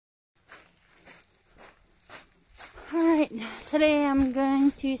Alright, today I'm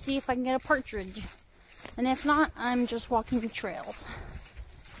going to see if I can get a partridge. And if not, I'm just walking the trails.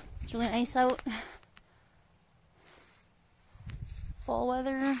 It's really nice out. Fall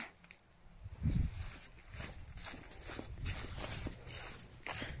weather.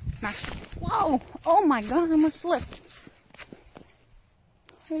 Whoa! Oh my god, I almost slipped.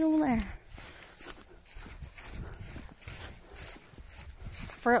 Right over there. I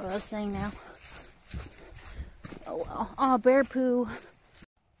forgot what I was saying now. Oh well. Oh, bear poo.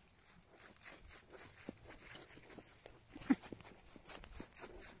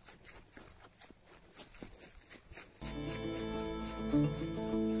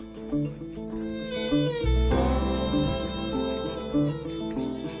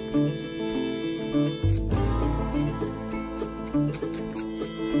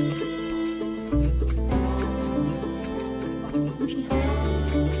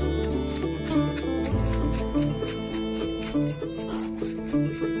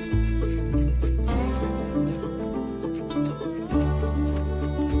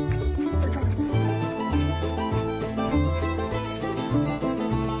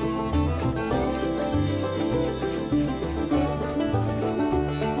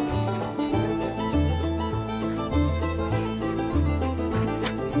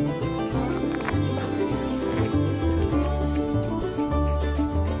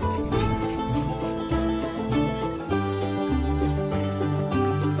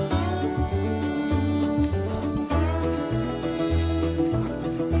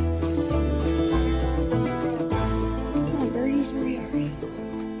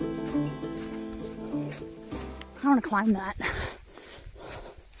 I want to climb that.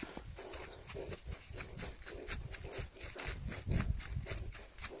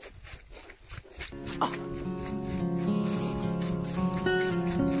 Oh.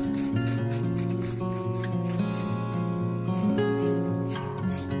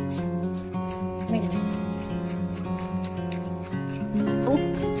 Made it. Oh,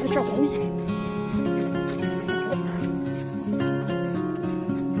 there's troubles.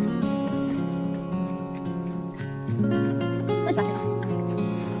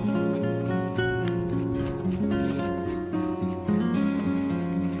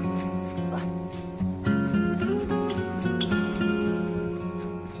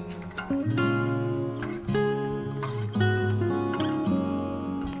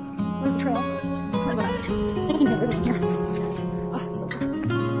 Where's the trail? I'm gonna go back. I think I can get rivers in here. Oh, so good.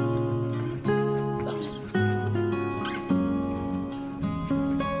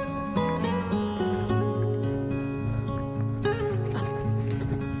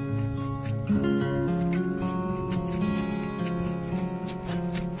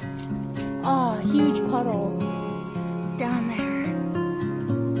 Oh, huge puddle down there.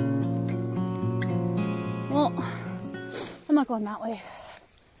 Well, I'm not going that way.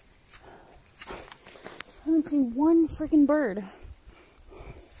 I haven't seen one freaking bird.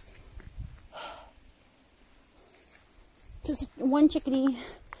 Just one chickadee.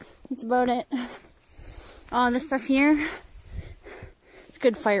 That's about it. This stuff here, it's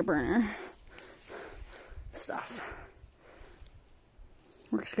good fire burner stuff.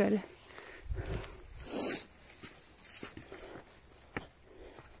 Works good.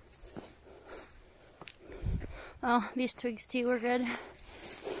 Oh, these twigs too are good.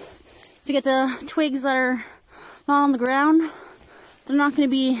 If you get the twigs that are not on the ground, they're not going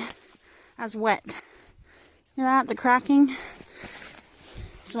to be as wet. Hear that? The cracking.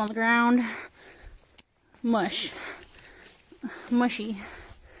 Some on the ground. Mush. Mushy.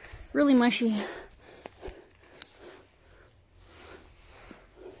 Really mushy.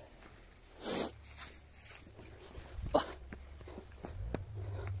 Oh.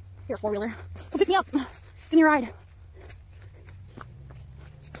 Here, four-wheeler. Go pick me up. Give me a ride.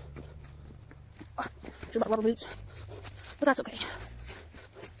 Should have bought rubber boots, but that's okay.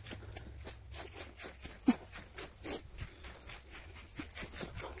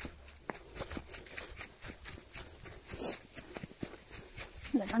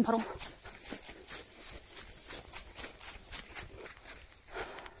 There's that darn puddle.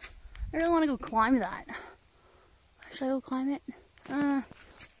 I really want to go climb that. Should I go climb it? Come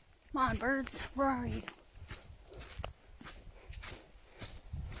on, birds. Where are you?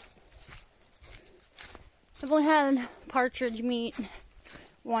 I've only had partridge meat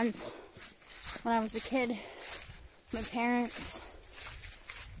once when I was a kid. My parents.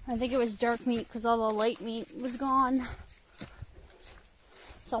 I think it was dark meat because all the light meat was gone.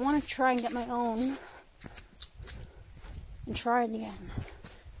 So I want to try and get my own and try it again.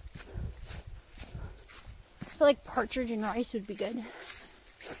 I feel like partridge and rice would be good.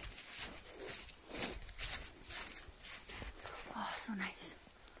 so nice.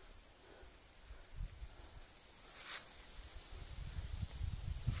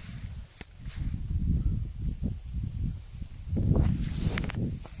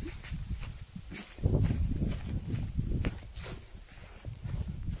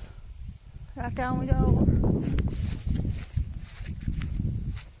 Back down we go.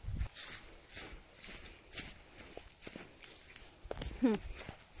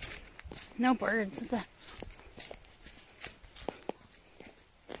 No birds. What the?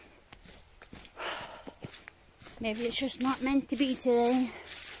 Maybe it's just not meant to be today.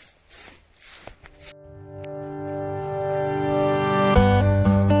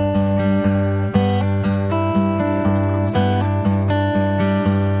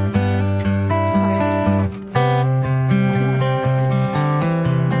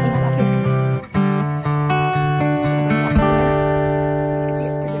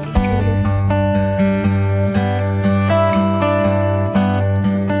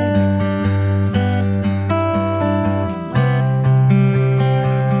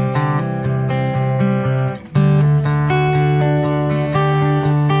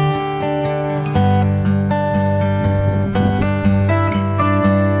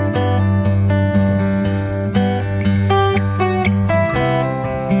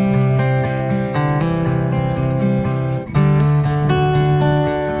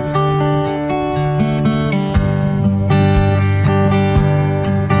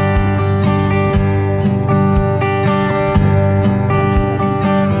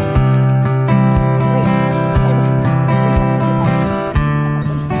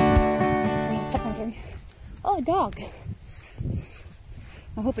 Oh, a dog.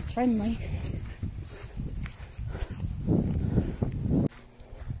 I hope it's friendly.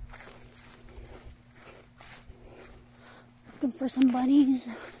 Looking for some bunnies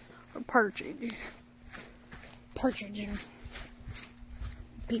or partridge. Partridge are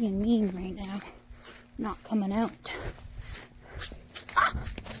being mean right now. Not coming out. Ah!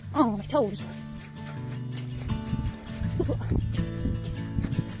 Oh, my toes.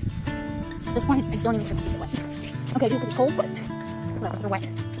 At this point, I don't even care if they're wet. Okay, I do because it's cold, but whatever, they're wet.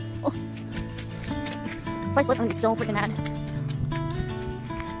 Oh. If I slip, I'm gonna be so freaking mad.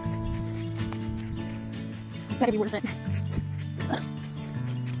 This better be worth it.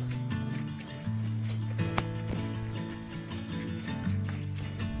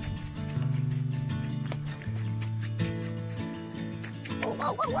 Whoa,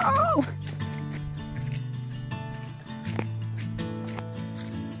 whoa, whoa, whoa!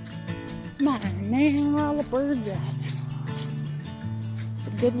 Man, where are all the birds at?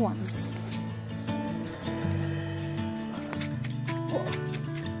 The good ones. Whoa.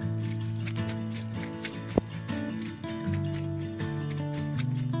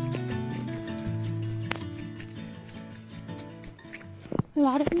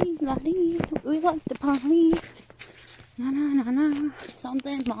 La-dee, we like the party. Na-na-na-na,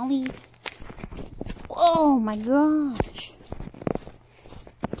 something, Molly. Oh my gosh.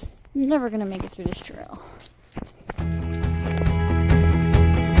 I'm never gonna make it through this trail.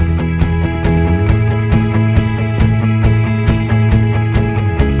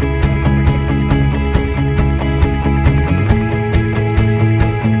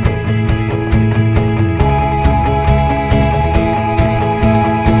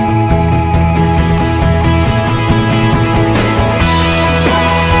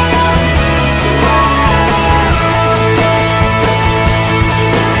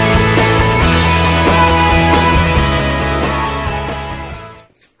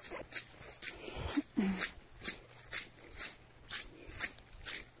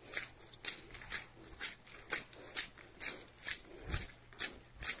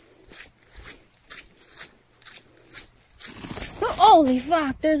 Holy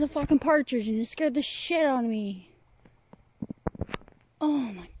fuck, there's a fucking partridge and it scared the shit out of me. Oh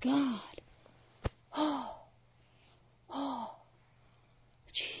my god. Oh.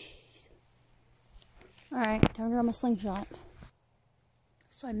 Jeez. Alright, time to grab my slingshot.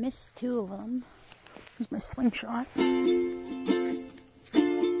 So I missed 2 of them. Here's my slingshot.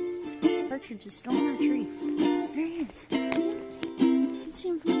 Partridge is still on that tree. There he is. Let's see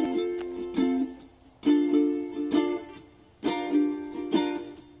him from there.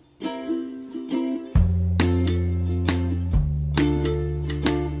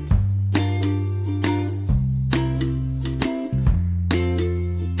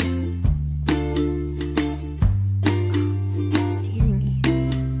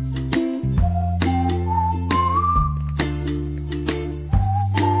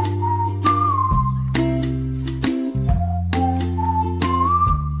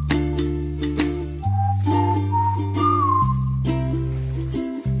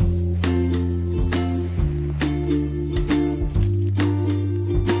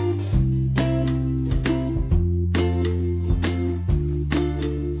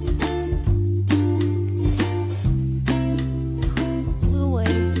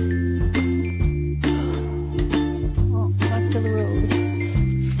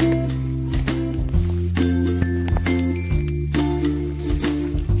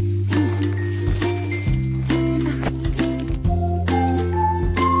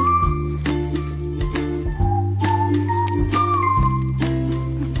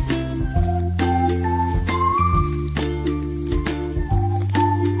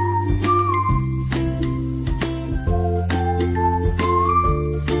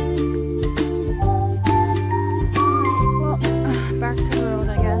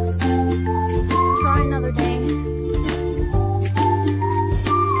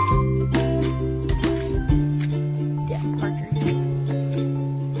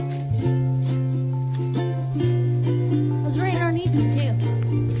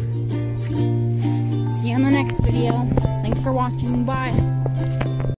 next video. Thanks for watching. Bye.